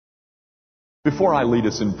Before I lead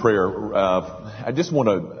us in prayer, I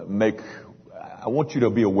want you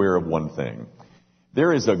to be aware of one thing.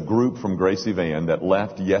 There is a group from Gracie Van that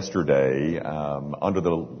left yesterday under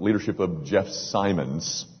the leadership of Jeff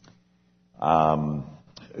Simons,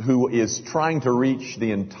 who is trying to reach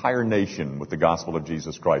the entire nation with the gospel of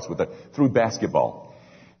Jesus Christ through basketball.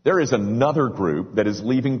 There is another group that is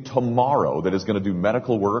leaving tomorrow that is going to do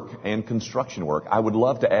medical work and construction work. I would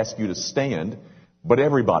love to ask you to stand, but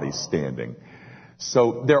everybody's standing.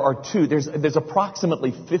 So there are two. There's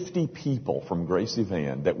approximately 50 people from Gracie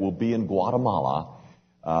Van that will be in Guatemala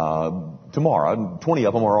tomorrow. 20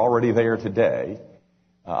 of them are already there today.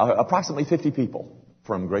 Approximately 50 people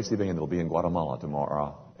from Gracie Van that will be in Guatemala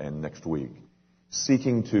tomorrow and next week,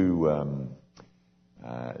 seeking to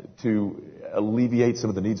alleviate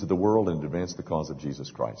some of the needs of the world and advance the cause of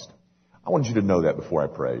Jesus Christ. I wanted you to know that before I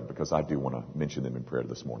prayed, because I do want to mention them in prayer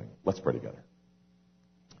this morning. Let's pray together.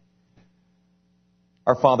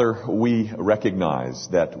 Our Father, we recognize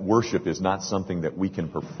that worship is not something that we can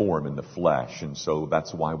perform in the flesh, and so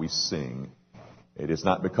that's why we sing. It is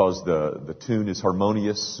not because the tune is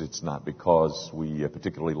harmonious. It's not because we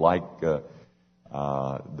particularly like the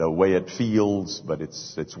way it feels, but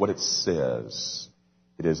it's what it says.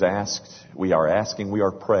 It is we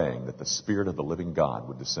are praying that the Spirit of the living God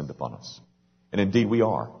would descend upon us. And indeed we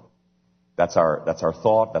are. That's our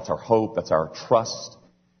thought, that's our hope, that's our trust,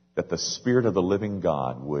 that the Spirit of the living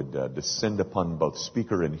God would descend upon both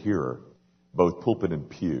speaker and hearer, both pulpit and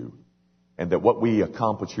pew, and that what we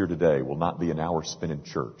accomplish here today will not be an hour spent in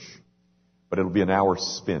church, but it'll be an hour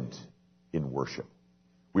spent in worship.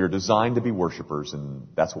 We are designed to be worshipers, and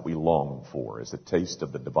that's what we long for, is a taste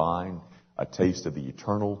of the divine, a taste of the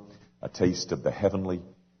eternal, a taste of the heavenly.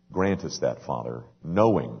 Grant us that, Father,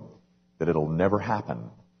 knowing that it'll never happen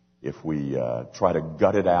if we try to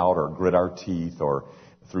gut it out or grit our teeth or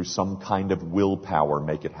through some kind of willpower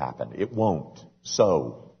make it happen. It won't.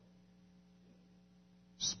 So,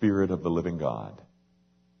 Spirit of the living God,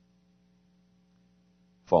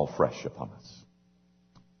 fall fresh upon us.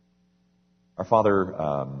 Our Father,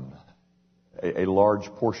 a large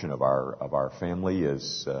portion of our family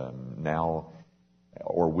is now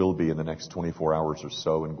or will be in the next 24 hours or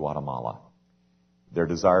so in Guatemala. Their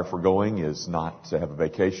desire for going is not to have a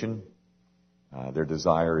vacation. Their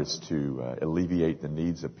desire is to alleviate the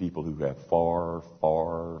needs of people who have far,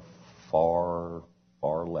 far, far,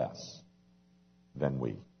 far less than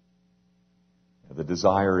we. The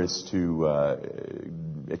desire is to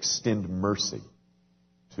extend mercy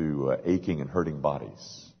to aching and hurting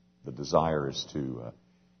bodies. The desire is to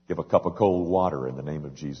give a cup of cold water in the name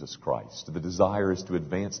of Jesus Christ. The desire is to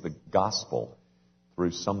advance the gospel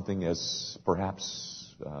through something as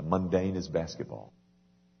perhaps mundane as basketball.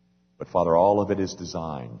 But Father, all of it is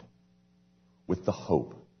designed with the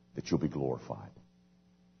hope that you'll be glorified.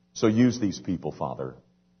 So use these people, Father.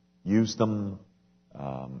 Use them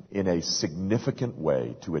in a significant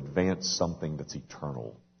way to advance something that's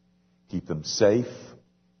eternal. Keep them safe,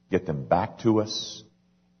 get them back to us,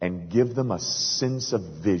 and give them a sense of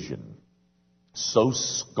vision. So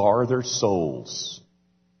scar their souls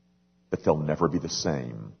that they'll never be the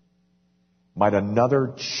same. Might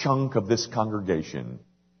another chunk of this congregation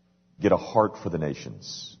get a heart for the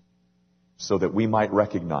nations, so that we might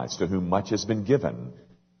recognize to whom much has been given,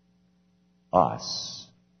 us,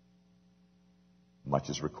 much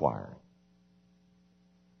is required.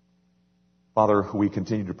 Father, we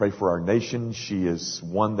continue to pray for our nation. She is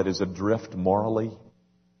one that is adrift morally,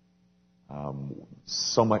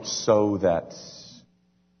 so much so that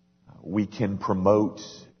we can promote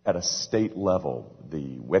at a state level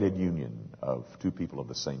the wedded union of two people of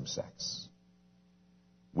the same sex.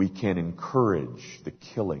 We can encourage the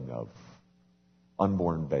killing of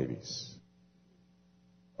unborn babies.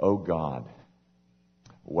 Oh God,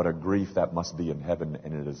 what a grief that must be in heaven,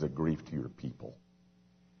 and it is a grief to your people.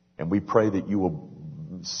 And we pray that you will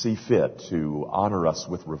see fit to honor us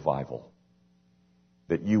with revival,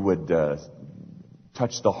 that you would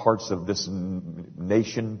touch the hearts of this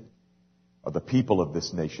nation, of the people of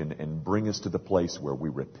this nation, and bring us to the place where we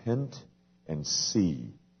repent and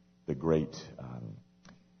see the great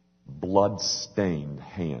blood-stained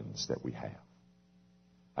hands that we have.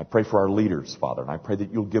 I pray for our leaders, Father, and I pray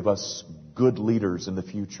that you'll give us good leaders in the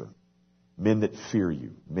future, men that fear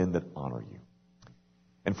you, men that honor you.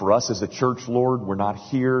 And for us as a church, Lord, we're not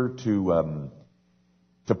here to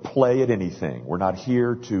play at anything. We're not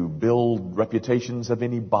here to build reputations of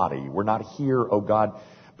anybody. We're not here, oh God,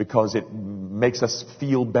 because it makes us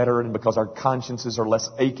feel better and because our consciences are less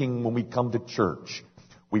aching when we come to church.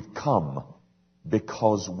 We've come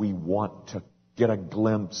because we want to get a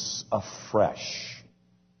glimpse afresh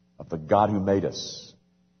of the God who made us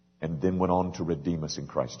and then went on to redeem us in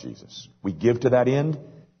Christ Jesus. We give to that end,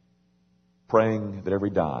 praying that every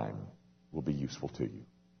dime will be useful to you.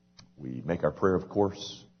 We make our prayer, of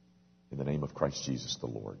course, in the name of Christ Jesus the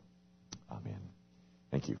Lord. Amen.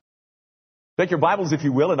 Thank you. Take your Bibles, if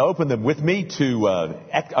you will, and open them with me to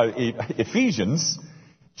Ephesians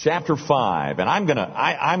chapter 5. And I'm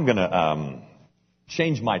gonna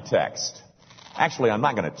change my text. Actually, I'm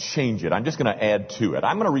not going to change it. I'm just going to add to it.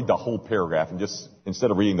 I'm going to read the whole paragraph and just, instead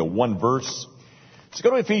of reading the one verse. So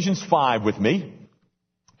go to Ephesians 5 with me,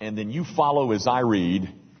 and then you follow as I read.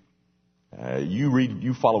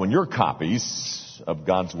 You follow in your copies of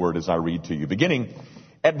God's Word as I read to you. Beginning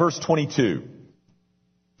at verse 22.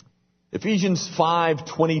 Ephesians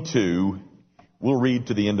 5:22, we'll read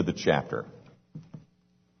to the end of the chapter.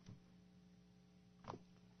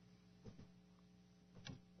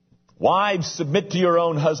 Wives, submit to your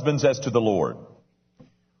own husbands as to the Lord.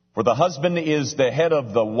 For the husband is the head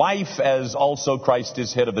of the wife, as also Christ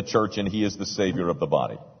is head of the church, and he is the Savior of the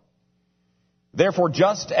body. Therefore,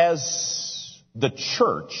 just as the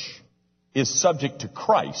church is subject to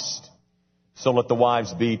Christ, so let the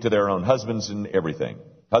wives be to their own husbands in everything.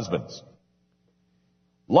 Husbands,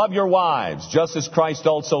 love your wives, just as Christ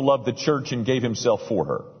also loved the church and gave himself for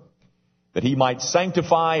her, that he might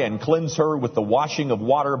sanctify and cleanse her with the washing of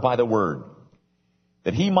water by the word,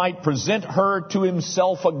 that he might present her to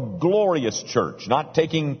himself a glorious church, not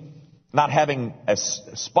having a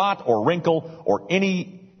spot or wrinkle or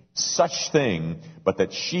any such thing, but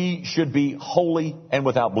that she should be holy and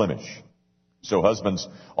without blemish. So husbands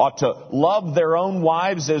ought to love their own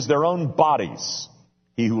wives as their own bodies.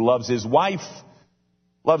 He who loves his wife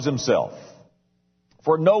loves himself.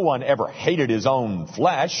 For no one ever hated his own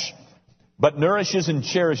flesh, but nourishes and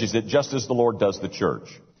cherishes it, just as the Lord does the church.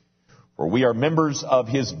 For we are members of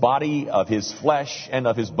his body, of his flesh, and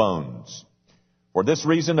of his bones. For this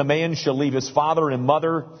reason a man shall leave his father and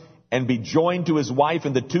mother, and be joined to his wife,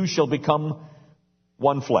 and the two shall become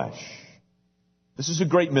one flesh. This is a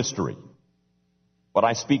great mystery, but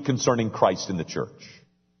I speak concerning Christ and the church.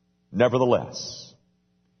 Nevertheless,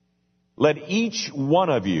 let each one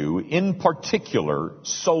of you in particular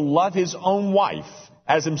so love his own wife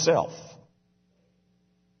as himself.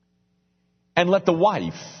 And let the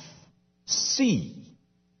wife see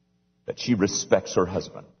that she respects her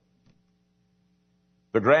husband.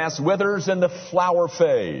 The grass withers and the flower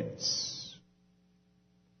fades,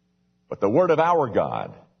 but the word of our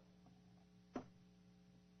God,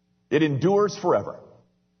 it endures forever.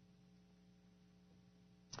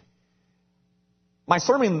 My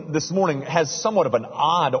sermon this morning has somewhat of an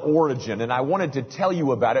odd origin, and I wanted to tell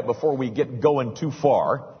you about it before we get going too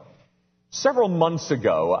far. Several months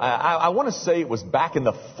ago, I want to say it was back in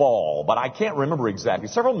the fall, but I can't remember exactly.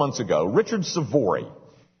 Several months ago, Richard Savory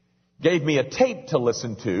gave me a tape to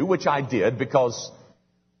listen to, which I did, because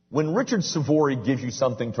when Richard Savory gives you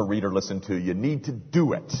something to read or listen to, you need to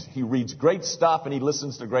do it. He reads great stuff and he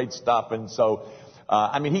listens to great stuff, and so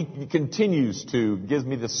he continues to give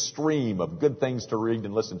me this stream of good things to read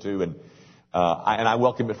and listen to, and I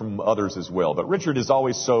welcome it from others as well. But Richard is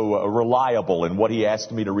always so reliable in what he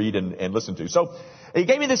asked me to read and listen to. So he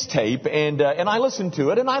gave me this tape, and I listened to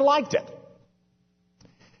it, and I liked it.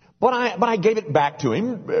 But I gave it back to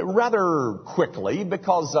him rather quickly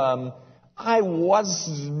because I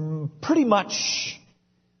was pretty much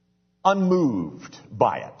unmoved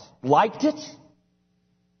by it. Liked it,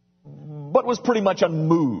 but was pretty much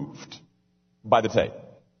unmoved by the tape.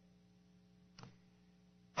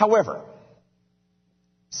 However,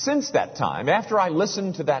 since that time, after I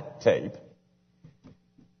listened to that tape,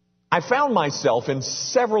 I found myself in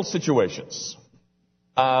several situations.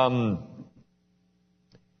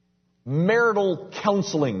 Marital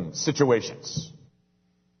counseling situations.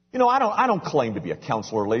 You know, I don't claim to be a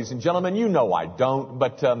counselor, ladies and gentlemen. You know I don't.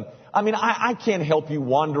 But, I can't help you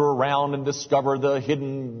wander around and discover the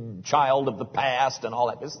hidden child of the past and all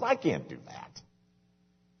that business. I can't do that.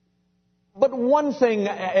 But one thing,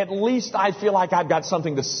 at least I feel like I've got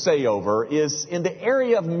something to say over, is in the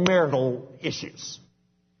area of marital issues.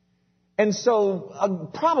 And so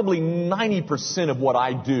probably 90% of what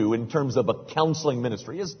I do in terms of a counseling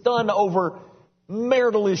ministry is done over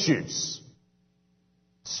marital issues.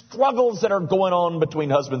 Struggles that are going on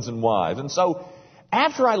between husbands and wives. And so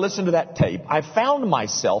after I listened to that tape, I found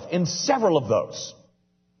myself in several of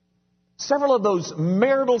those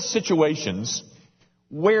marital situations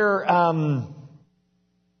where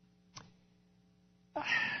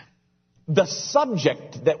the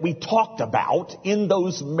subject that we talked about in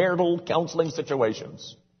those marital counseling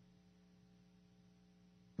situations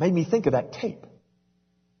made me think of that tape.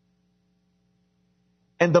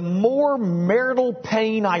 And the more marital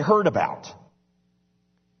pain I heard about,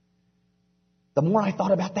 the more I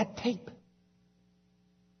thought about that tape.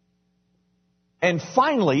 And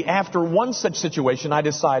finally, after one such situation, I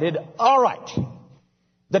decided, all right,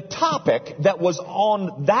 the topic that was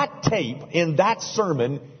on that tape in that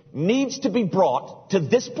sermon needs to be brought to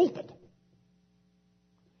this pulpit.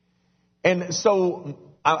 And so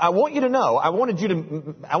I want you to know, I wanted you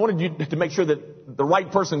to make sure that the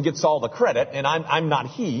right person gets all the credit, and I'm not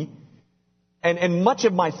he. And much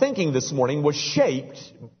of my thinking this morning was shaped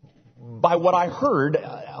by what I heard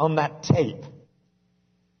on that tape.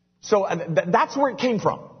 So that's where it came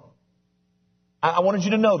from. I wanted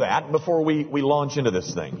you to know that before we launch into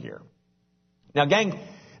this thing here. Now, gang,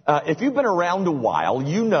 if you've been around a while,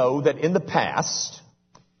 you know that in the past,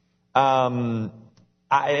 and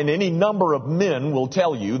any number of men will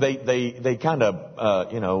tell you, they kind of,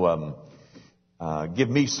 give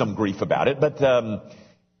me some grief about it, but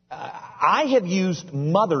I have used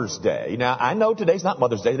Mother's Day. Now, I know today's not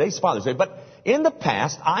Mother's Day, today's Father's Day, but in the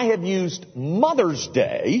past, I have used Mother's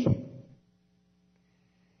Day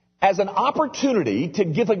as an opportunity to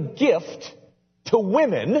give a gift to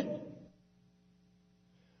women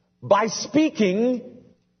by speaking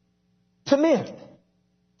to men. Did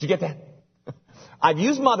you get that? I've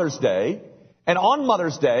used Mother's Day, and on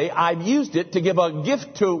Mother's Day, I've used it to give a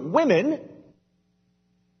gift to women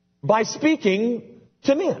by speaking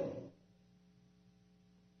to men.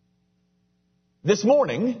 This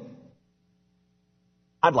morning,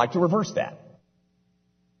 I'd like to reverse that.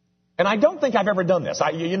 And I don't think I've ever done this.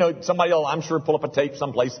 Somebody will, I'm sure, pull up a tape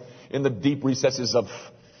someplace in the deep recesses of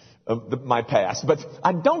my past. But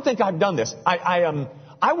I don't think I've done this. I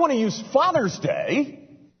want to use Father's Day,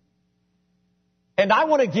 and I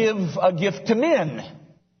want to give a gift to men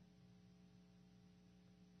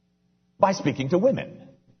by speaking to women.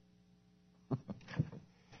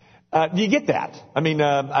 Do you get that? I mean,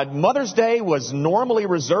 Mother's Day was normally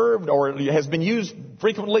reserved or has been used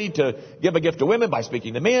frequently to give a gift to women by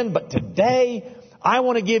speaking to men. But today, I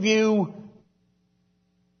want to give you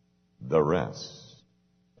the rest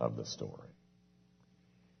of the story.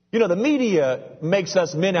 You know, the media makes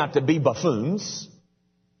us men out to be buffoons.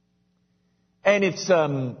 And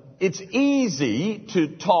it's easy to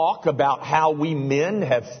talk about how we men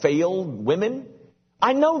have failed women.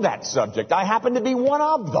 I know that subject. I happen to be one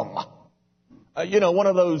of them. One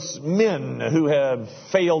of those men who have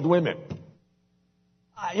failed women.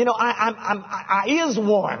 I is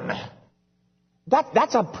one.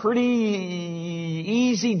 That's a pretty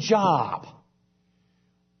easy job.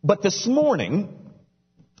 But this morning,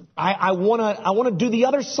 I want to do the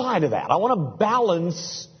other side of that. I want to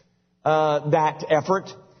balance that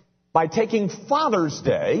effort by taking Father's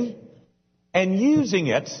Day and using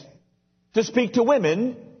it to speak to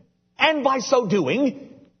women, and by so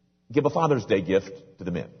doing, give a Father's Day gift to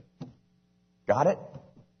the men. Got it?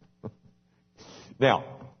 Now,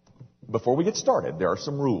 before we get started, there are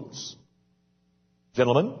some rules.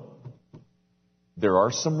 Gentlemen, there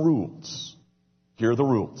are some rules. Here are the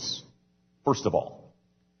rules. First of all,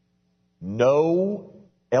 no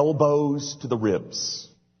elbows to the ribs.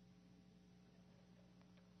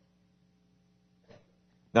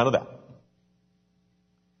 None of that.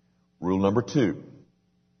 Rule number 2.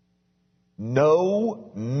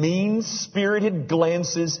 No mean-spirited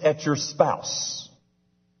glances at your spouse.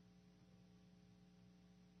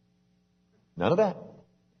 None of that.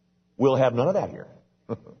 We'll have none of that here.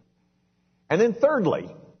 And then thirdly,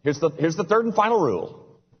 here's the third and final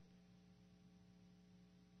rule.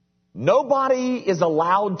 Nobody is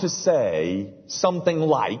allowed to say something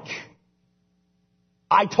like,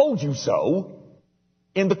 "I told you so,"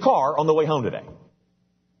 in the car on the way home today.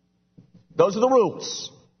 Those are the rules.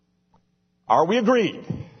 Are we agreed?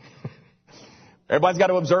 Everybody's got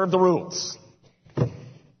to observe the rules.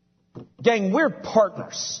 Gang, we're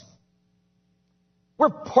partners. We're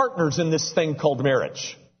partners in this thing called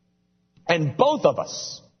marriage. And both of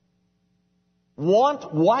us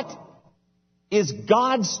want what is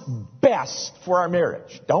God's best for our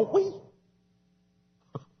marriage, don't we?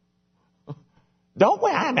 Don't we?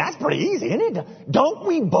 That's pretty easy, isn't it? Don't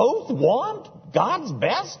we both want God's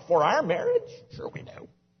best for our marriage? Sure we do.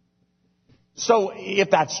 So if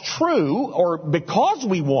that's true, or because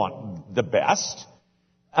we want the best,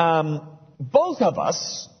 both of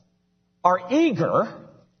us are eager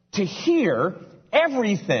to hear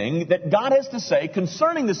everything that God has to say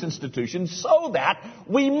concerning this institution so that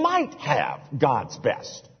we might have God's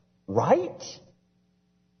best. Right?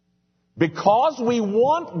 Because we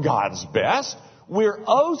want God's best, we're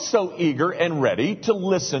oh so eager and ready to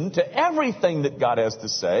listen to everything that God has to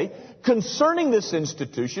say concerning this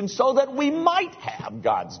institution so that we might have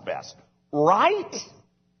God's best. Right?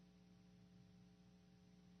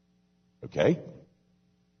 Okay?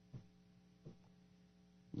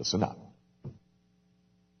 Listen up.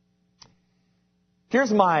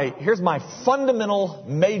 Here's my fundamental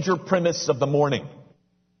major premise of the morning.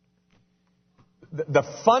 The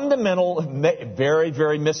fundamental, very,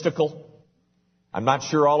 very mystical. I'm not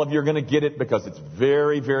sure all of you are going to get it because it's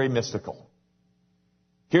very, very mystical.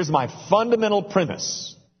 Here's my fundamental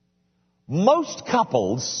premise. Most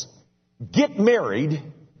couples get married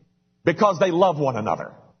because they love one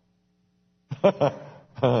another.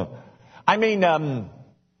 I mean,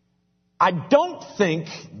 I don't think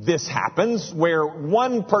this happens where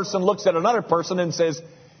one person looks at another person and says,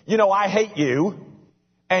 you know, I hate you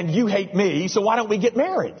and you hate me, so why don't we get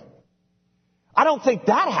married? I don't think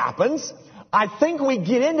that happens. I think we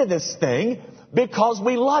get into this thing because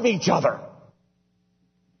we love each other.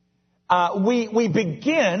 We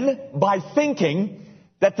begin by thinking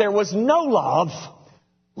that there was no love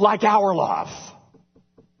like our love.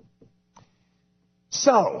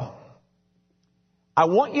 So, I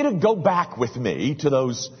want you to go back with me to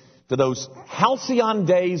those halcyon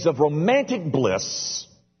days of romantic bliss,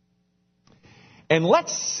 and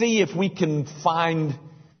let's see if we can find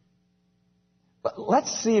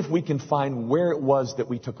where it was that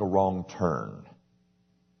we took a wrong turn.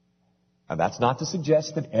 And that's not to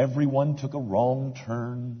suggest that everyone took a wrong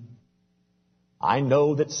turn. I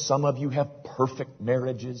know that some of you have perfect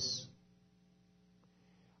marriages.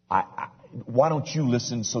 Why don't you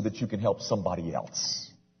listen so that you can help somebody else?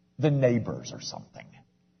 The neighbors or something.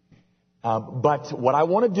 But what I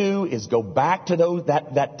want to do is go back to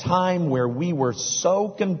that time where we were so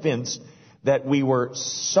convinced that we were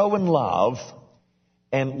so in love,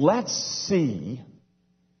 and let's see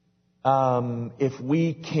if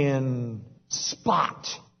we can spot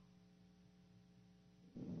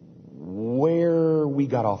where we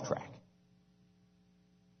got off track.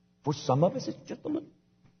 For some of us, it's just a little.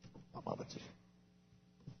 Some of it's.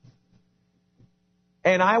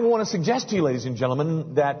 And I want to suggest to you, ladies and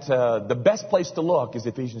gentlemen, that the best place to look is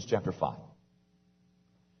Ephesians chapter 5.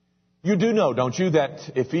 You do know, don't you, that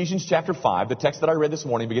Ephesians chapter 5, the text that I read this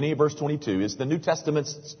morning, beginning at verse 22, is the New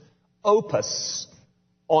Testament's opus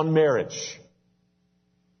on marriage.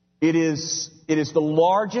 It is the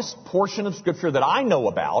largest portion of Scripture that I know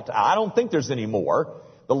about. I don't think there's any more.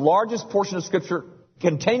 The largest portion of Scripture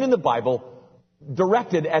contained in the Bible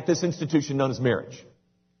directed at this institution known as marriage.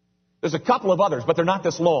 There's a couple of others, but they're not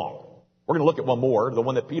this long. We're going to look at one more, the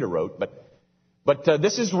one that Peter wrote. But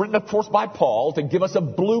this is written, of course, by Paul to give us a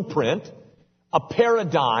blueprint, a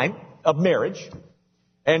paradigm of marriage.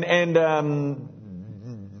 And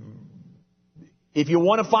if you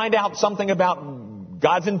want to find out something about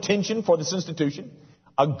God's intention for this institution,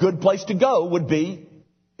 a good place to go would be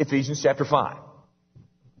Ephesians chapter 5.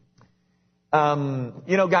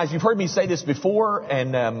 You know, guys, you've heard me say this before,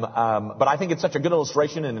 but I think it's such a good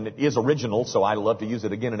illustration, and it is original, so I love to use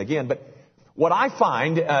it again and again. But what I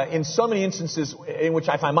find in so many instances in which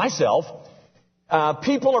I find myself,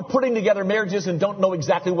 people are putting together marriages and don't know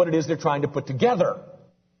exactly what it is they're trying to put together.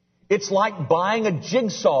 It's like buying a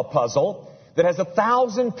jigsaw puzzle that has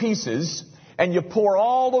 1,000 pieces, and you pour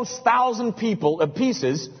all those 1,000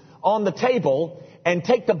 pieces on the table and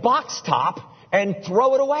take the box top and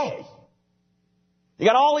throw it away. You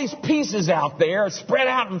got all these pieces out there spread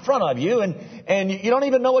out in front of you, and you don't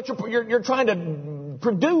even know what you're trying to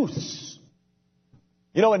produce.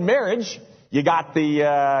 You know, in marriage, you got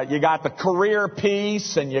the career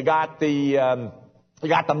piece, and you got the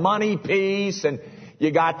money piece, and you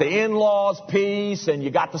got the in-laws piece, and you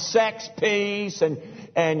got the sex piece,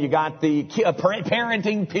 and you got the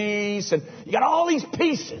parenting piece, and you got all these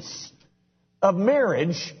pieces of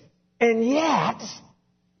marriage, and yet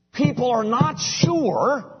people are not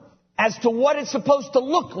sure as to what it's supposed to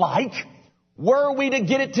look like were we to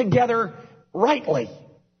get it together rightly.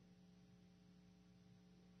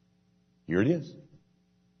 Here it is.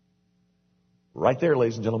 Right there,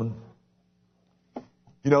 ladies and gentlemen.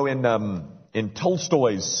 You know, in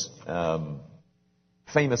Tolstoy's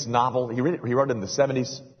famous novel, he wrote it in the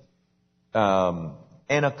 70s,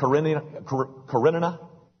 Anna Karenina.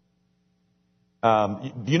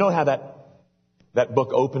 Do you know how that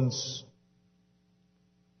book opens?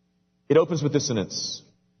 It opens with this sentence: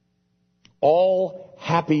 all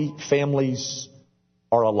happy families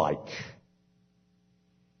are alike.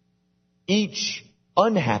 Each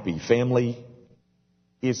unhappy family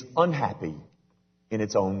is unhappy in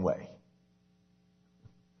its own way.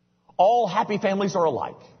 All happy families are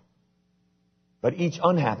alike. But each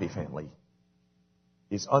unhappy family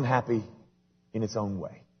is unhappy in its own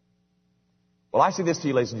way. Well, I say this to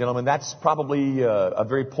you, ladies and gentlemen, that's probably a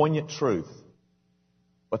very poignant truth.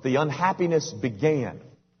 But the unhappiness began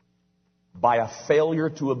by a failure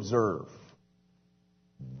to observe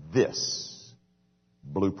this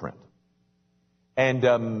blueprint.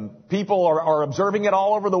 And people are observing it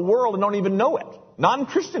all over the world and don't even know it.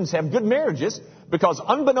 Non-Christians have good marriages because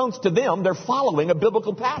unbeknownst to them, they're following a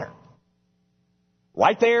biblical pattern.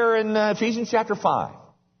 Right there in Ephesians chapter 5.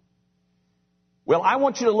 Well, I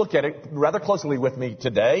want you to look at it rather closely with me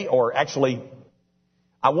today, or actually,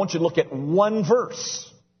 I want you to look at one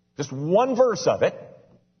verse. Just one verse of it.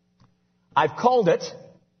 I've called it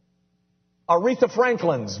Aretha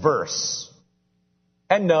Franklin's verse.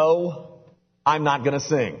 And no, I'm not going to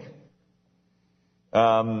sing.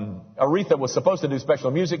 Aretha was supposed to do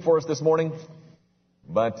special music for us this morning,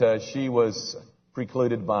 but she was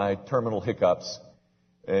precluded by terminal hiccups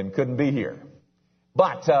and couldn't be here.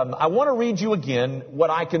 But I want to read you again what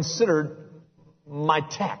I considered my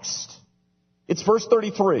text. It's verse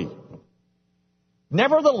 33.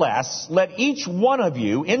 Nevertheless, let each one of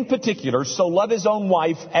you in particular so love his own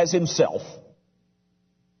wife as himself,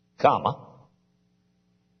 comma,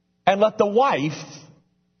 and let the wife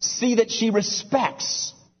see that she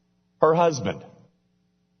respects her husband.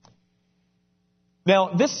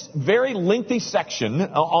 Now, this very lengthy section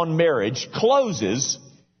on marriage closes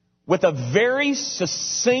with a very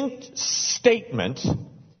succinct statement,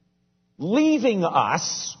 leaving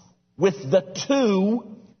us with the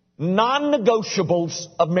two non-negotiables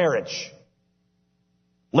of marriage.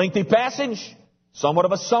 Lengthy passage, somewhat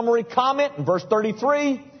of a summary comment in verse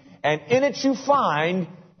 33, and in it you find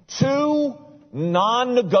two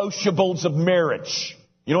non-negotiables of marriage.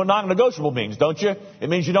 You know what non-negotiable means, don't you? It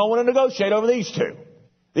means you don't want to negotiate over these two.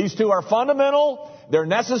 These two are fundamental. They're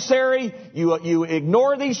necessary. You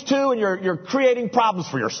ignore these two and you're creating problems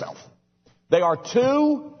for yourself. They are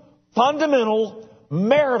two fundamental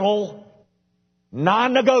marital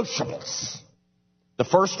non-negotiables. The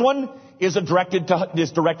first one is directed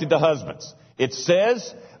to husbands. It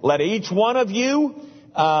says, let each one of you,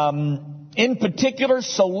 in particular,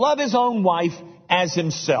 so love his own wife as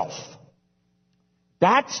himself.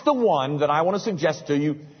 That's the one that I want to suggest to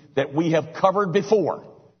you that we have covered before.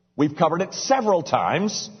 We've covered it several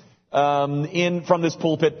times from this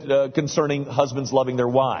pulpit concerning husbands loving their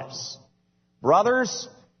wives. Brothers,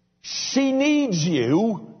 she needs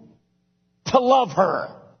you to love her.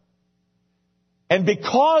 And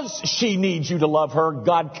because she needs you to love her,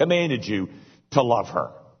 God commanded you to love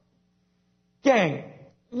her. Gang,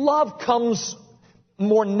 love comes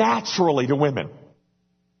more naturally to women.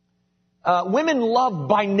 Women love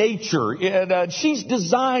by nature. She's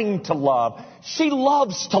designed to love. She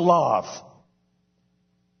loves to love.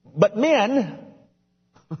 But men,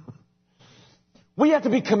 we have to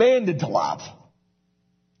be commanded to love.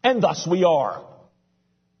 And thus we are.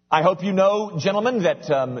 I hope you know, gentlemen, that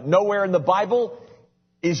nowhere in the Bible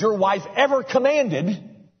is your wife ever commanded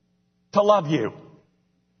to love you.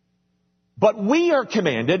 But we are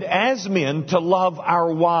commanded as men to love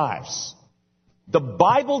our wives. The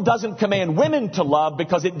Bible doesn't command women to love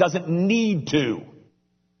because it doesn't need to.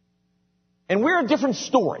 And we're a different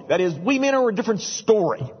story. That is, we men are a different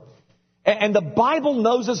story. And the Bible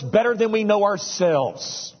knows us better than we know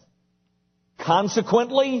ourselves.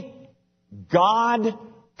 Consequently, God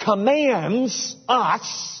commands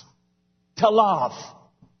us to love.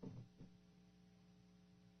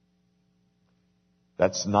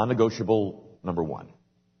 That's non-negotiable number one.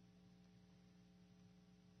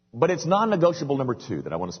 But it's non-negotiable number two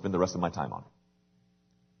that I want to spend the rest of my time on.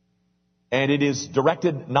 And it is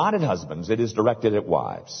directed not at husbands, it is directed at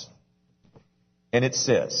wives. And it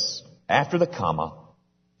says, after the comma,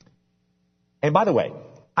 and by the way,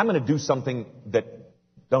 I'm going to do something that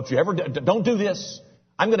don't do this.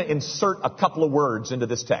 I'm going to insert a couple of words into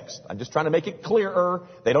this text. I'm just trying to make it clearer.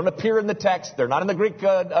 They don't appear in the text. They're not in the Greek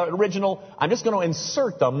original. I'm just going to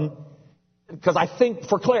insert them because I think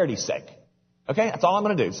for clarity's sake. Okay, that's all I'm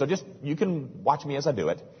going to do. So you can watch me as I do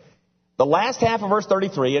it. The last half of verse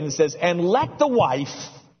 33, and it says, and let the wife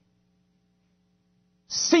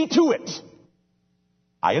see to it.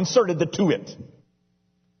 I inserted the to it.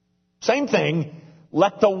 Same thing.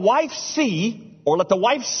 Let the wife see, or let the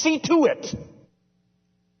wife see to it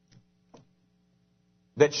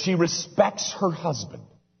that she respects her husband.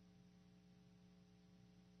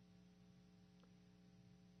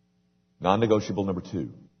 Non-negotiable number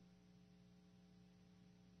two.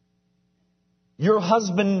 Your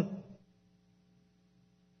husband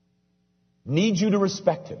needs you to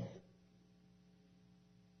respect him.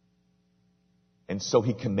 And so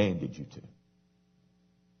he commanded you to.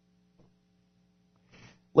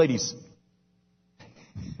 Ladies,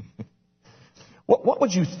 what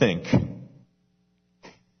would you think?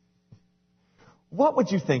 What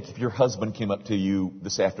would you think if your husband came up to you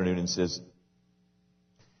this afternoon and says,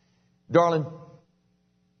 darling,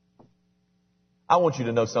 I want you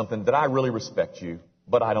to know something, that I really respect you,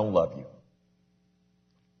 but I don't love you.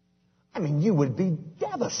 I mean, you would be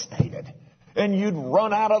devastated. And you'd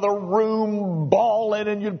run out of the room bawling,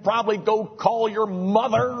 and you'd probably go call your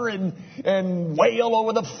mother and wail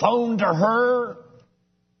over the phone to her.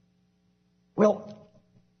 Well,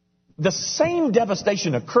 the same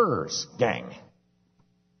devastation occurs, gang,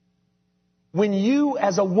 when you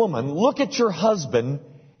as a woman look at your husband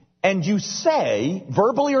and you say,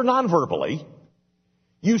 verbally or non-verbally,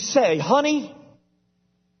 you say, honey,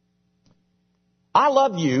 I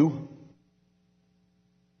love you,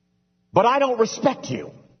 but I don't respect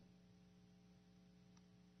you.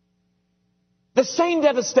 The same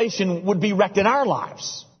devastation would be wreaked in our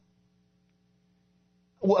lives.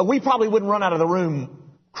 We probably wouldn't run out of the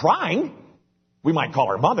room crying. We might call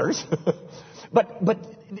our mothers. But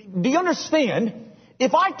do you understand?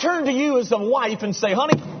 If I turn to you as a wife and say,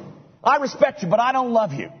 honey, I respect you, but I don't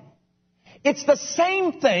love you. It's the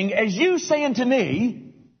same thing as you saying to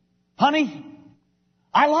me, honey,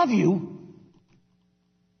 I love you,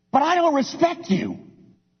 but I don't respect you.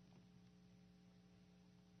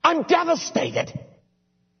 I'm devastated.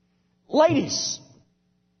 Ladies,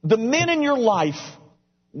 the men in your life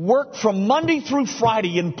work from Monday through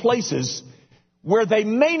Friday in places where they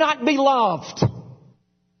may not be loved.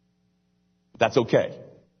 That's okay,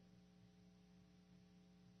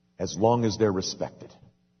 as long as they're respected.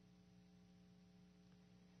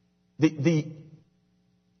 The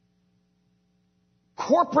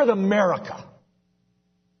corporate America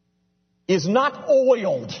is not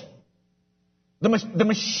oiled. The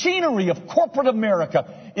machinery of corporate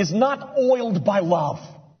America is not oiled by love.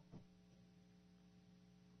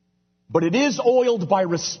 But it is oiled by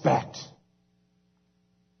respect.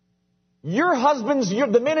 Your husbands,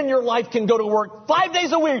 the men in your life can go to work 5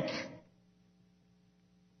 days a week.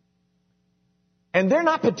 And they're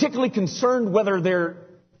not particularly concerned whether their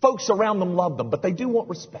folks around them love them, but they do want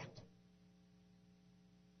respect.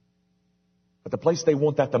 But the place they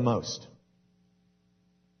want that the most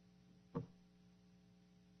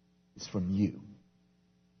is from you.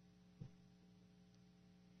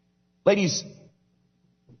 Ladies,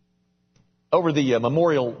 over the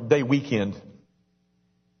Memorial Day weekend,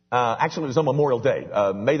 actually it was on Memorial Day,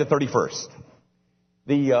 May the 31st,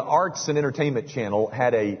 the Arts and Entertainment Channel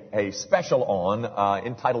had a special on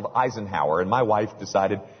entitled Eisenhower, and my wife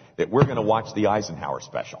decided that we're going to watch the Eisenhower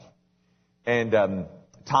special. And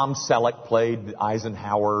Tom Selleck played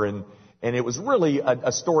Eisenhower, and it was really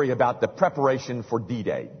a story about the preparation for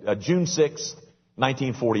D-Day, June 6th,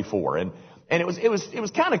 1944. And it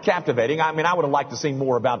was kind of captivating. I mean, I would have liked to see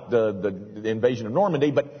more about the invasion of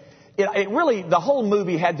Normandy, but it really, the whole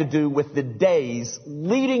movie had to do with the days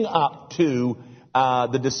leading up to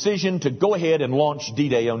the decision to go ahead and launch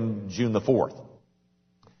D-Day on June the 4th.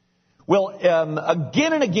 Well,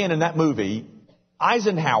 again and again in that movie,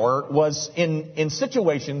 Eisenhower was in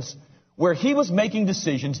situations where he was making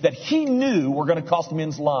decisions that he knew were going to cost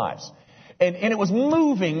men's lives. And it was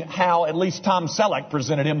moving how at least Tom Selleck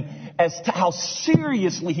presented him as to how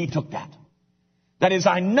seriously he took that. That is,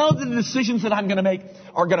 I know that the decisions that I'm going to make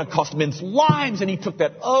are going to cost men's lives, and he took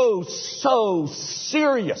that oh so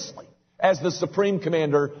seriously as the supreme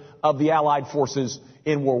commander of the Allied forces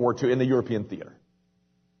in World War II in the European theater.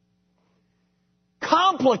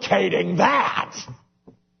 Complicating that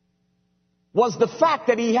was the fact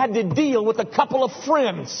that he had to deal with a couple of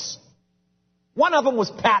friends. One of them was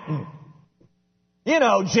Patton. You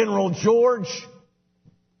know, General George.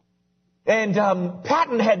 And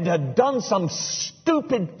Patton had done some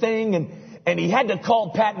stupid thing, and he had to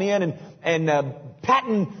call Patton in, and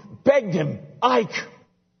Patton begged him, Ike,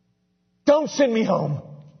 don't send me home.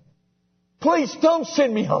 Please don't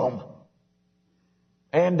send me home.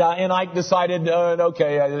 And Ike decided,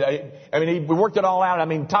 okay, I mean, we worked it all out. I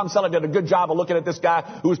mean, Tom Selleck did a good job of looking at this guy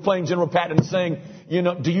who was playing General Patton and saying, you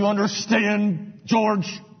know, do you understand,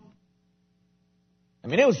 George? I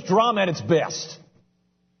mean, it was drama at its best.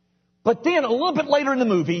 But then a little bit later in the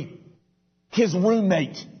movie, his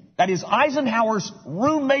roommate, that is Eisenhower's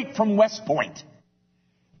roommate from West Point.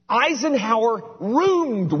 Eisenhower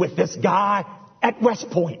roomed with this guy at West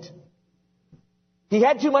Point. He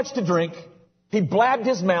had too much to drink. He blabbed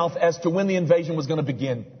his mouth as to when the invasion was going to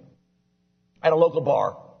begin at a local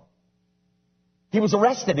bar. He was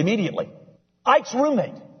arrested immediately. Ike's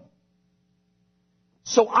roommate.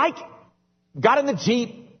 So Ike got in the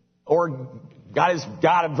Jeep, or got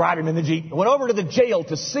to drive him in the Jeep. Went over to the jail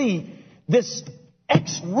to see this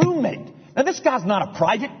ex-roommate. Now, this guy's not a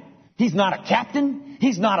private. He's not a captain.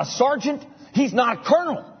 He's not a sergeant. He's not a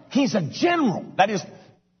colonel. He's a general. That is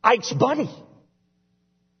Ike's buddy.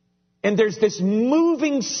 And there's this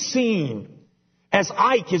moving scene as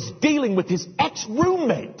Ike is dealing with his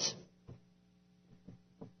ex-roommate.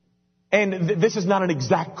 And this is not an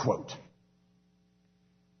exact quote,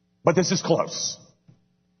 but this is close.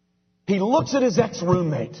 He looks at his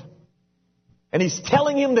ex-roommate, and he's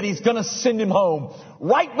telling him that he's going to send him home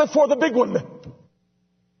right before the big one.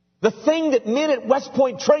 The thing that men at West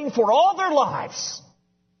Point trained for all their lives.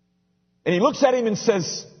 And he looks at him and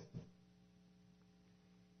says,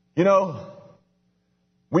 you know,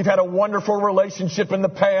 we've had a wonderful relationship in the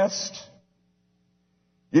past.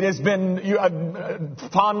 It has been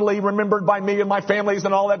fondly remembered by me and my families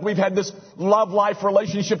and all that. We've had this love life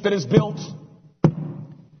relationship that is built.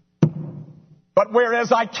 But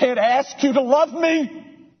whereas I can't ask you to love me,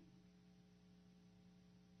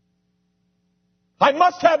 I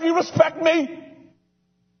must have you respect me.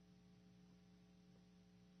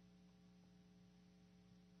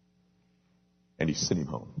 And he sent him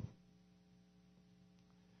home.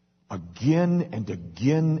 Again and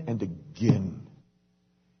again and again,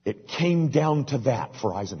 it came down to that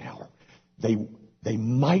for Eisenhower. They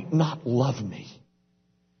might not love me,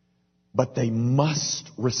 but they must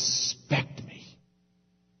respect me.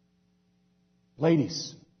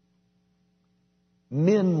 Ladies,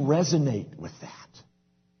 men resonate with that.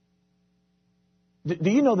 Do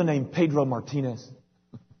you know the name Pedro Martinez?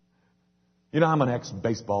 You know, I'm an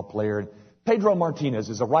ex-baseball player. Pedro Martinez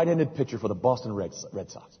is a right-handed pitcher for the Boston Red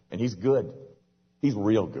Sox. And he's good. He's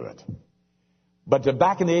real good. But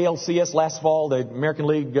back in the ALCS last fall, the American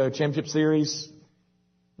League Championship Series,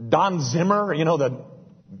 Don Zimmer, you know, the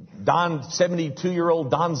 72-year-old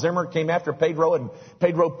Don Zimmer came after Pedro, and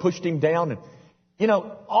Pedro pushed him down. And, you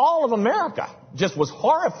know, all of America just was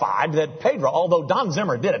horrified that Pedro, although Don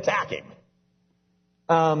Zimmer did attack him.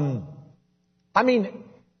 I mean,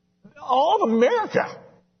 all of America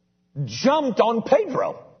jumped on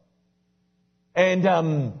Pedro.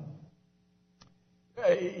 And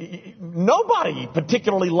nobody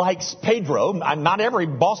particularly likes Pedro. Not every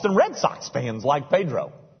Boston Red Sox fans like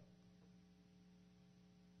Pedro.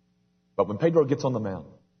 But when Pedro gets on the mound,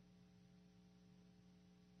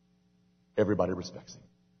 everybody respects him.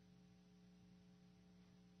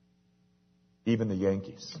 Even the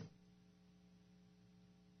Yankees.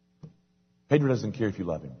 Pedro doesn't care if you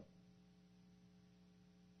love him.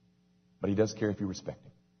 But he does care if you respect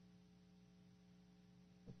him.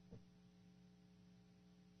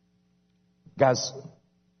 Guys,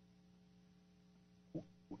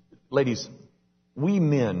 ladies, we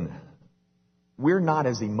men, we're not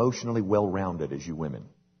as emotionally well-rounded as you women.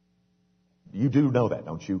 You do know that,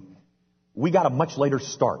 don't you? We got a much later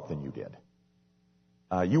start than you did.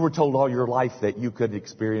 You were told all your life that you could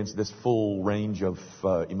experience this full range of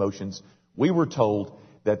emotions. We were told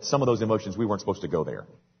that some of those emotions, we weren't supposed to go there.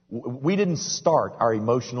 We didn't start our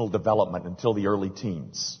emotional development until the early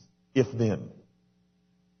teens, if then.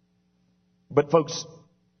 But folks,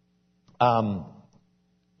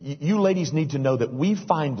 you ladies need to know that we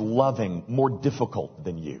find loving more difficult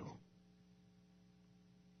than you.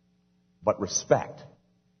 But respect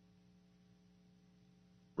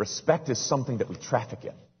is something that we traffic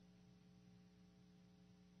in.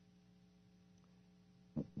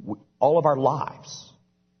 All of our lives,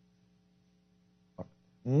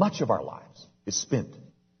 much of our lives, is spent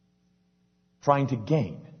trying to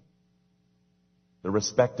gain the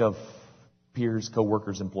respect of peers,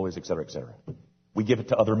 co-workers, employees, etc., etc. We give it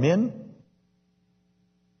to other men,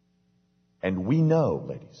 and we know,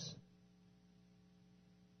 ladies,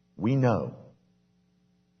 we know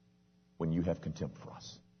when you have contempt for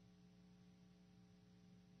us.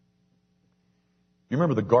 You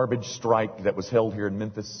remember the garbage strike that was held here in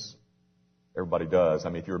Memphis? Everybody does. I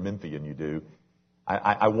mean, if you're a Memphian, you do.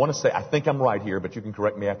 I want to say, I think I'm right here, but you can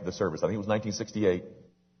correct me after the service. I think it was 1968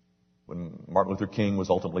 when Martin Luther King was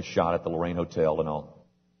ultimately shot at the Lorraine Hotel and all.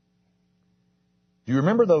 Do you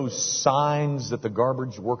remember those signs that the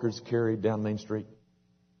garbage workers carried down Main Street?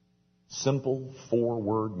 Simple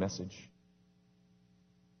 4-word message.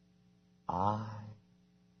 I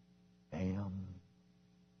am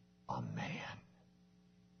a man.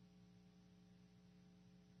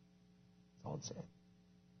 That's all it said.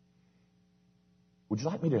 Would you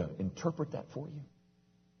like me to interpret that for you?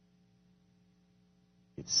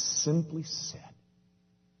 It simply said,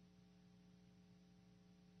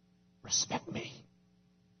 respect me.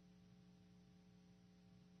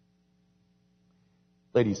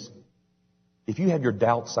 Ladies, if you have your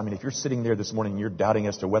doubts, I mean, if you're sitting there this morning and you're doubting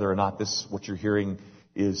as to whether or not this, what you're hearing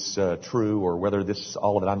is true, or whether this,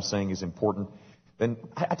 all of it I'm saying is important, then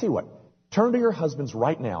I tell you what, turn to your husbands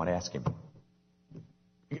right now and ask him.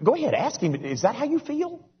 Go ahead, ask him, is that how you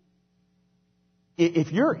feel?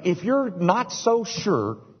 If you're not so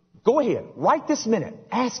sure, go ahead, right this minute,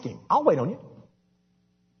 ask him. I'll wait on you.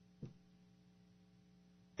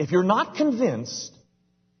 If you're not convinced,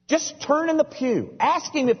 just turn in the pew.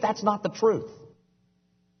 Ask him if that's not the truth.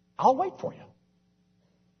 I'll wait for you.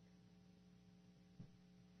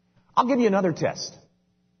 I'll give you another test.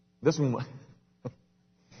 This one,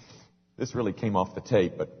 this really came off the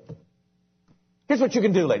tape, but here's what you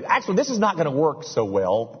can do, ladies. Actually, this is not going to work so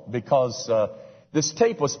well because this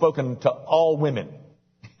tape was spoken to all women,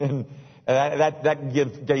 and that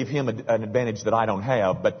gave him an advantage that I don't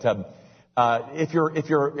have. But if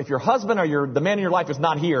your husband or the man in your life is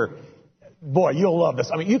not here, boy, you'll love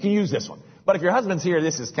this. I mean, you can use this one. But if your husband's here,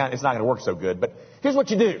 it's not going to work so good. But here's what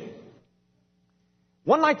you do.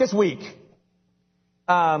 One night this week,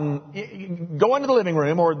 go into the living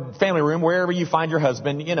room or family room, wherever you find your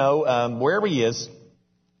husband, wherever he is.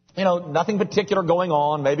 Nothing particular going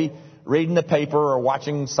on, maybe reading the paper or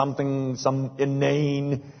watching some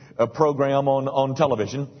inane program on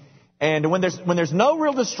television. And when there's no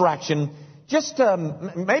real distraction, just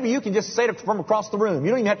maybe you can just say it from across the room. You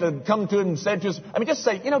don't even have to come to him and say it to us. I mean, just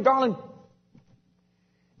say, darling,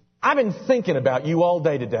 I've been thinking about you all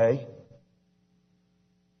day today.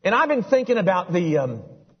 And I've been thinking about the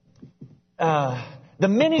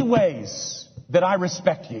many ways that I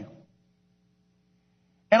respect you.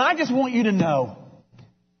 And I just want you to know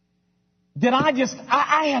that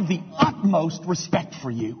I have the utmost respect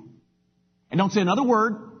for you. And don't say another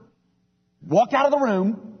word. Walk out of the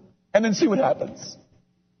room and then see what happens.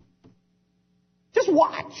 Just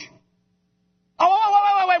watch.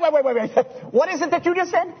 Oh, wait. What is it that you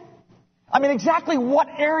just said? I mean, exactly what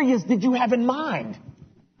areas did you have in mind?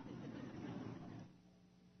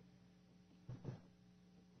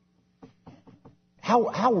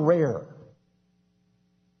 How rare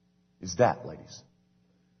is that, ladies?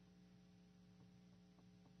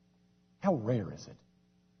 How rare is it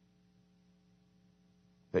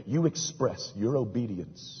that you express your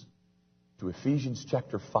obedience to Ephesians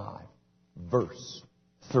chapter 5, verse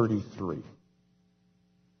 33?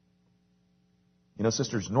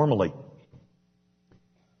 Sisters, normally,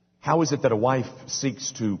 how is it that a wife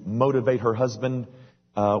seeks to motivate her husband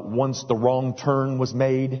once the wrong turn was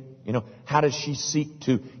made? How does she seek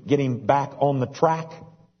to get him back on the track?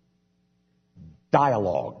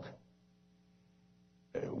 Dialogue.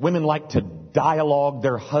 Women like to dialogue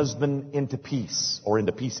their husband into peace or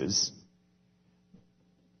into pieces.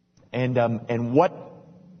 And what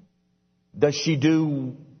does she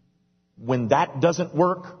do when that doesn't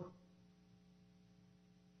work?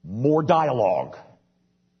 More dialogue.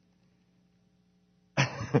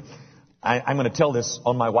 I'm going to tell this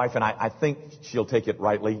on my wife, and I think she'll take it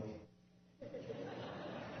rightly.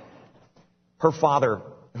 Her father,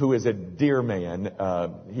 who is a dear man,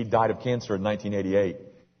 he died of cancer in 1988.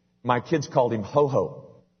 My kids called him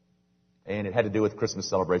Ho-Ho, and it had to do with Christmas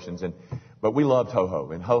celebrations. But we loved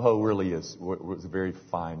Ho-Ho, and Ho-Ho really was a very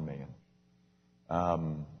fine man.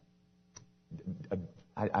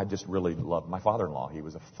 I just really loved my father-in-law. He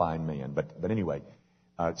was a fine man. But anyway,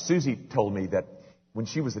 Susie told me that when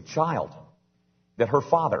she was a child, that her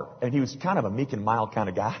father, and he was kind of a meek and mild kind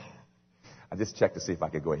of guy. I just checked to see if I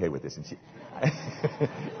could go ahead with this, and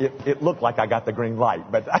it looked like I got the green light,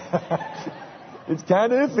 but it's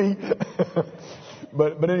kind of iffy.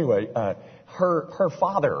 But anyway, her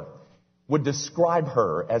father would describe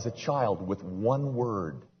her as a child with one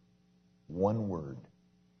word.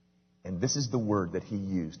 And this is the word that he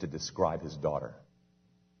used to describe his daughter.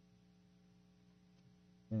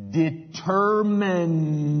 Determined.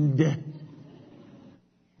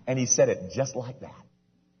 And he said it just like that.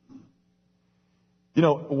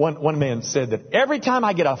 One man said that every time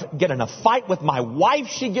I get in a fight with my wife,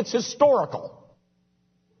 she gets historical.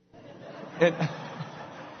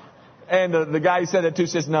 And the guy who said it to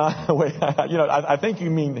says, no, wait, I think you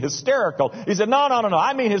mean hysterical. He said, no,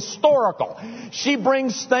 I mean historical. She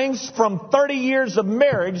brings things from 30 years of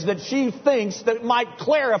marriage that she thinks that might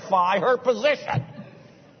clarify her position.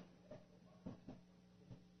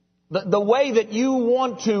 The way that you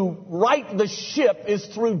want to right the ship is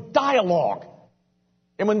through dialogue.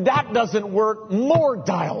 And when that doesn't work, more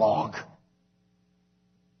dialogue.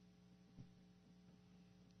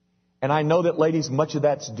 And I know that, ladies, much of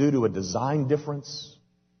that's due to a design difference.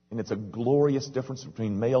 And it's a glorious difference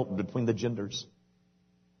between the genders.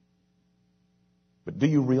 But do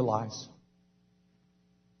you realize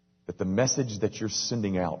that the message that you're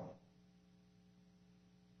sending out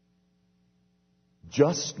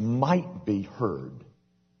just might be heard.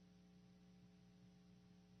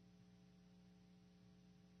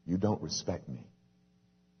 You don't respect me.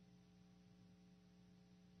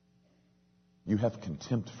 You have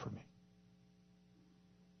contempt for me.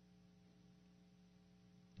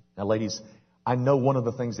 Now, ladies, I know one of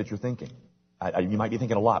the things that you're thinking. You might be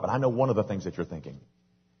thinking a lot, but I know one of the things that you're thinking.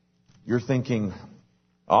 You're thinking,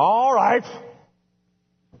 all right,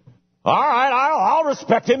 I'll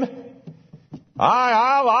respect him.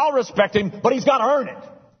 I'll respect him, but he's got to earn it.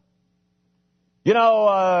 You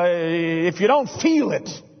know, if you don't feel it,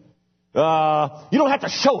 you don't have to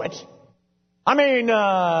show it. I mean,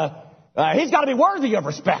 he's got to be worthy of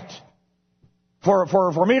respect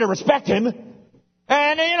for me to respect him.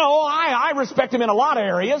 And, you know, I respect him in a lot of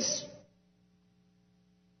areas.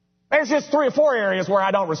 There's just 3 or 4 areas where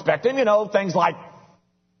I don't respect him. You know, things like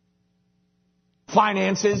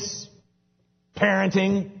finances,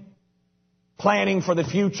 parenting, planning for the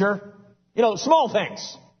future. You know, small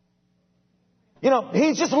things. You know,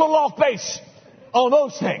 he's just a little off base on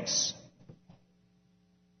those things.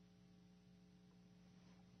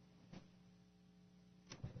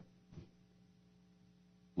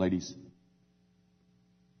 Ladies,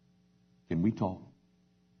 can we talk?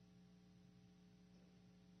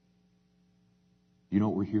 You know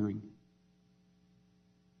what we're hearing?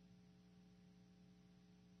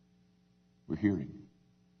 We're hearing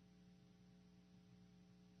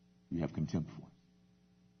you have contempt for us.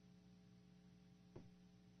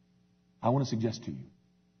 I want to suggest to you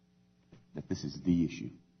that this is the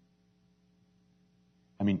issue.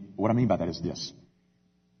 I mean, what I mean by that is this.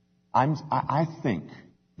 I think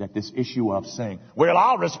that this issue of saying, well,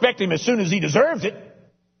 I'll respect him as soon as he deserves it.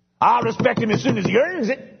 I'll respect him as soon as he earns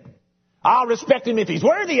it. I'll respect him if he's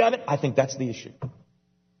worthy of it. I think that's the issue.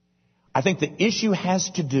 I think the issue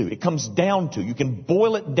has to do, it comes down to, you can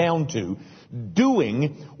boil it down to,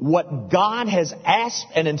 doing what God has asked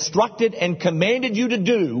and instructed and commanded you to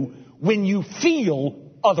do when you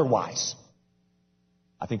feel otherwise.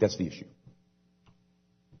 I think that's the issue.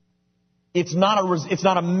 It's not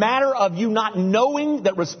a matter of you not knowing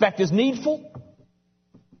that respect is needful.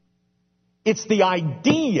 It's the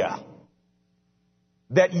idea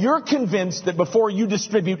that you're convinced that before you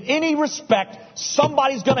distribute any respect,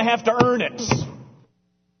 somebody's going to have to earn it.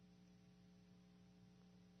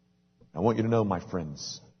 I want you to know, my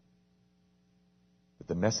friends, that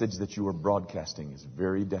the message that you are broadcasting is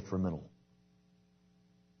very detrimental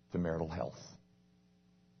to marital health.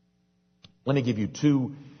 Let me give you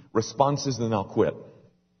 2 responses and then I'll quit.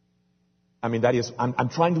 I mean, that is, I'm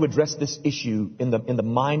trying to address this issue in the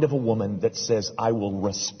mind of a woman that says, I will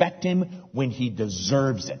respect him when he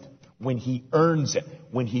deserves it, when he earns it,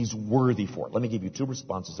 when he's worthy for it. Let me give you 2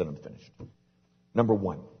 responses and I'm finished. Number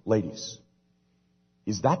 1, ladies,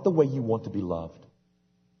 is that the way you want to be loved?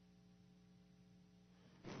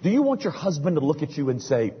 Do you want your husband to look at you and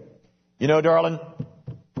say, you know, darling,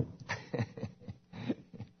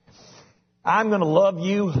 I'm going to love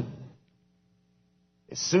you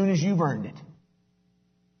as soon as you've earned it?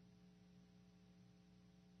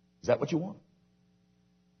 Is that what you want?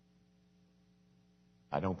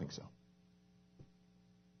 I don't think so.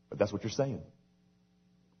 But that's what you're saying.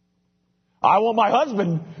 I want my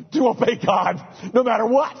husband to obey God no matter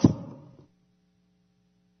what.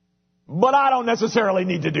 But I don't necessarily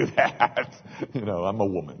need to do that. You know, I'm a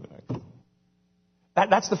woman.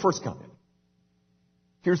 That's the first comment.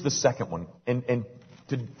 Here's the second one.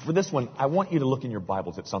 For this one, I want you to look in your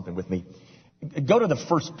Bibles at something with me. Go to the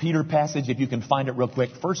 1 Peter passage, if you can find it real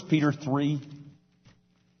quick. 1 Peter 3.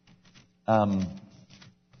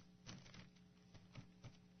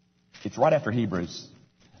 It's right after Hebrews,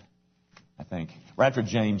 I think. Right after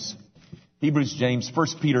James. Hebrews, James, 1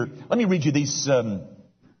 Peter. Let me read you these.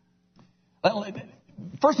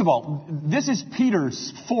 First of all, this is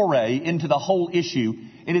Peter's foray into the whole issue,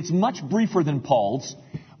 and it's much briefer than Paul's,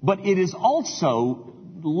 but it is also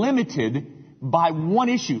limited by one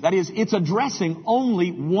issue. That is, it's addressing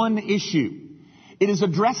only one issue. It is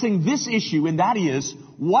addressing this issue, and that is,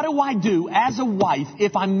 what do I do as a wife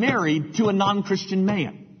if I'm married to a non-Christian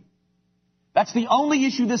man? That's the only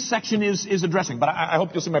issue this section is addressing. But I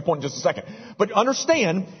hope you'll see my point in just a second. But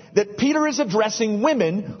understand that Peter is addressing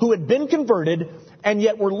women who had been converted and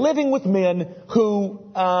yet were living with men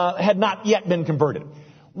who had not yet been converted.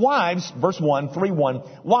 Wives, verse 1,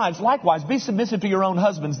 3:1, wives, likewise, be submissive to your own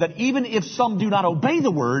husbands, that even if some do not obey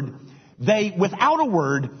the word, they, without a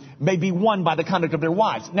word, may be won by the conduct of their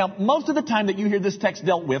wives. Now, most of the time that you hear this text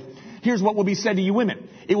dealt with, here's what will be said to you women.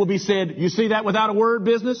 It will be said, you see that without a word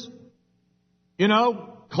business? You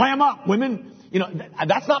know, Clam up, women.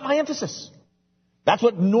 That's not my emphasis. That's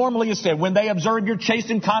what normally is said. When they observe your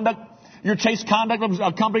chaste conduct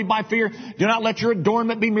accompanied by fear, do not let your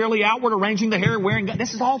adornment be merely outward, arranging the hair, wearing.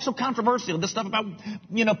 This is also controversial. This stuff about,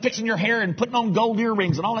 fixing your hair and putting on gold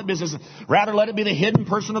earrings and all that business. Rather, let it be the hidden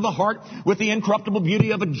person of the heart with the incorruptible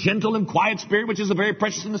beauty of a gentle and quiet spirit, which is very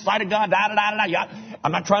precious in the sight of God.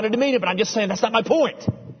 I'm not trying to demean it, but I'm just saying that's not my point.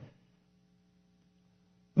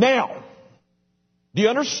 Now, do you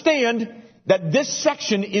understand that this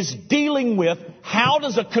section is dealing with how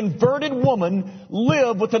does a converted woman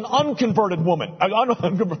live with an unconverted woman?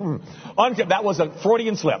 That was a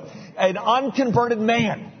Freudian slip. An unconverted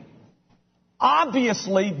man.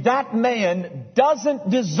 Obviously, that man doesn't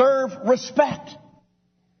deserve respect.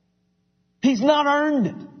 He's not earned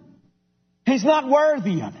it. He's not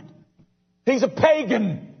worthy of it. He's a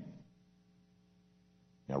pagan.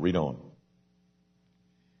 Now read on.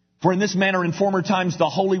 For in this manner in former times the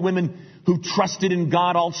holy women who trusted in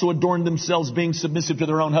God also adorned themselves, being submissive to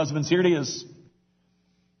their own husbands. Here it is.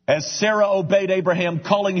 As Sarah obeyed Abraham,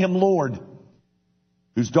 calling him Lord,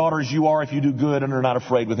 whose daughters you are if you do good and are not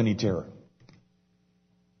afraid with any terror.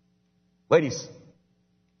 Ladies,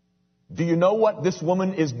 do you know what this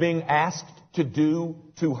woman is being asked to do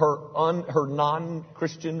to her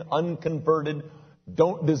non-Christian, unconverted,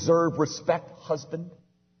 don't deserve respect husband?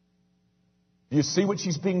 Do you see what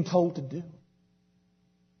she's being told to do?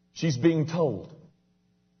 She's being told,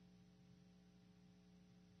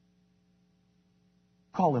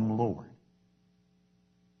 call him Lord.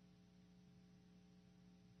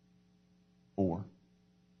 Or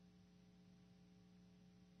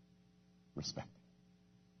respect him.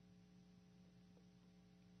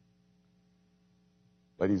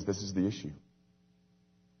 Ladies, this is the issue.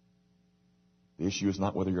 The issue is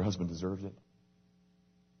not whether your husband deserves it,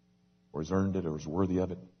 or has earned it, or is worthy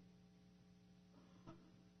of it.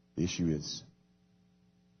 The issue is,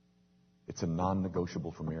 it's a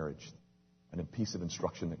non-negotiable for marriage, and a piece of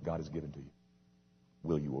instruction that God has given to you.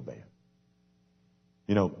 Will you obey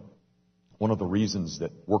it? One of the reasons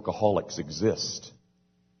that workaholics exist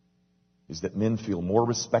is that men feel more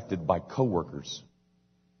respected by coworkers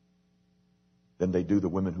than they do the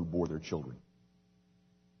women who bore their children.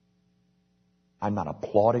 I'm not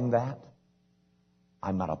applauding that.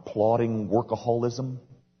 I'm not applauding workaholism.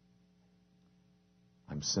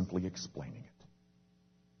 I'm simply explaining it.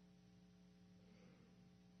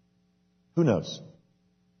 Who knows?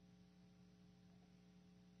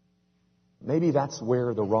 Maybe that's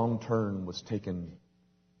where the wrong turn was taken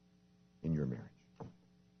in your marriage.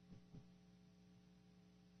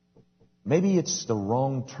 Maybe it's the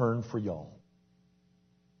wrong turn for y'all.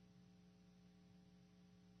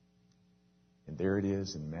 And there it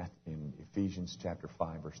is in Ephesians chapter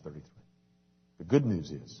 5, verse 33. The good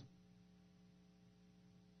news is,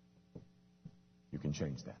 you can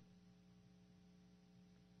change that.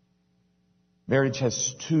 Marriage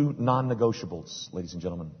has two non-negotiables, ladies and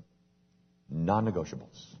gentlemen.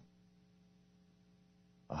 Non-negotiables.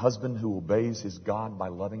 A husband who obeys his God by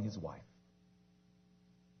loving his wife.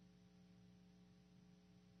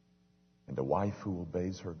 And a wife who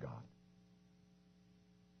obeys her God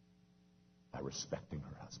by respecting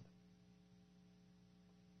her husband.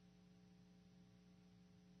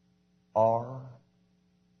 R-E-S-P-E-C-T.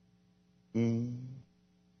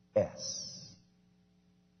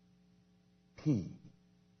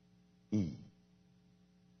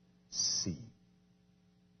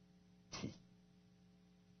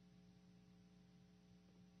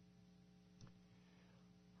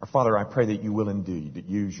 Our Father, I pray that you will indeed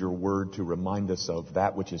use your word to remind us of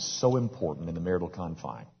that which is so important in the marital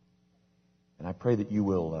confine. And I pray that you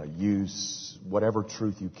will use whatever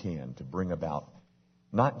truth you can to bring about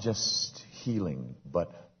not just healing,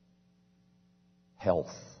 but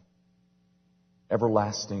health,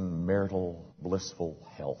 everlasting, marital, blissful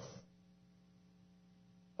health.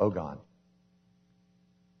 Oh God,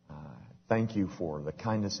 thank you for the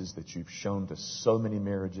kindnesses that you've shown to so many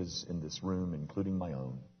marriages in this room, including my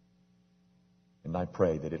own. And I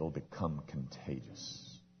pray that it'll become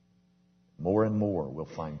contagious. More and more we'll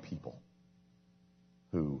find people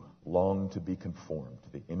who long to be conformed to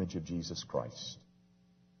the image of Jesus Christ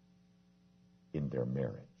in their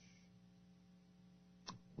marriage.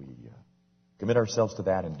 We commit ourselves to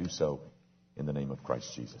that and do so in the name of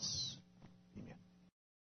Christ Jesus.